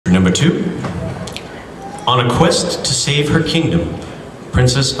Number 2. On a quest to save her kingdom,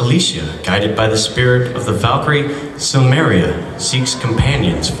 Princess Alicia, guided by the spirit of the Valkyrie Silmeria, seeks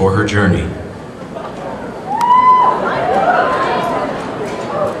companions for her journey.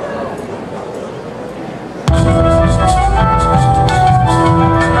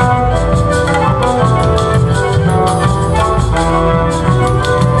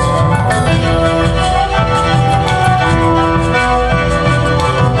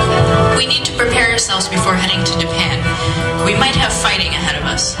 Before heading to Japan. We might have fighting ahead of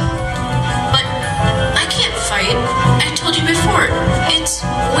us. But I can't fight. I told you before. It's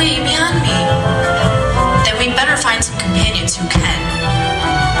way beyond me. Then we better find some companions who can.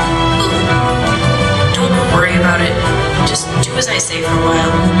 Ooh. Don't worry about it. Just do as I say for a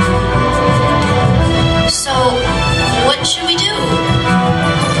while. So, what should we do?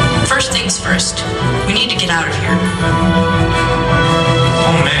 First things first. We need to get out of here.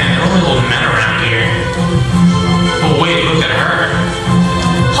 Oh man, there are little men around here. Oh wait, look at her.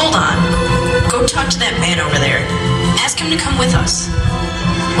 Hold on. Go talk to that man over there. Ask him to come with us.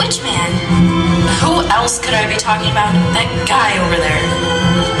 Which man? Who else could I be talking about? That guy over there.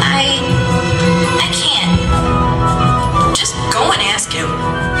 I can't. Just go and ask him.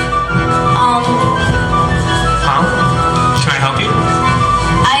 Huh? Can I help you?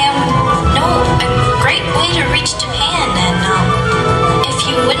 No, a great way to reach Japan, and if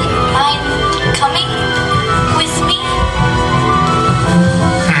you wouldn't mind coming with me?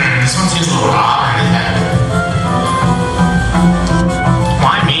 This one seems a little odd in his head.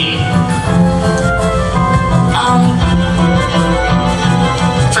 Why me?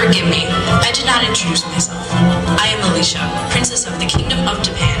 Forgive me. I did not introduce myself. I am Alicia, Princess of the Kingdom of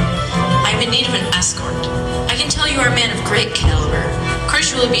Japan. I am in need of an escort. I can tell you are a man of great caliber. Of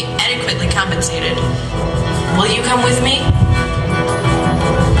course you will be adequately compensated. Will you come with me?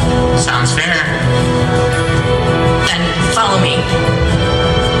 Sounds fair.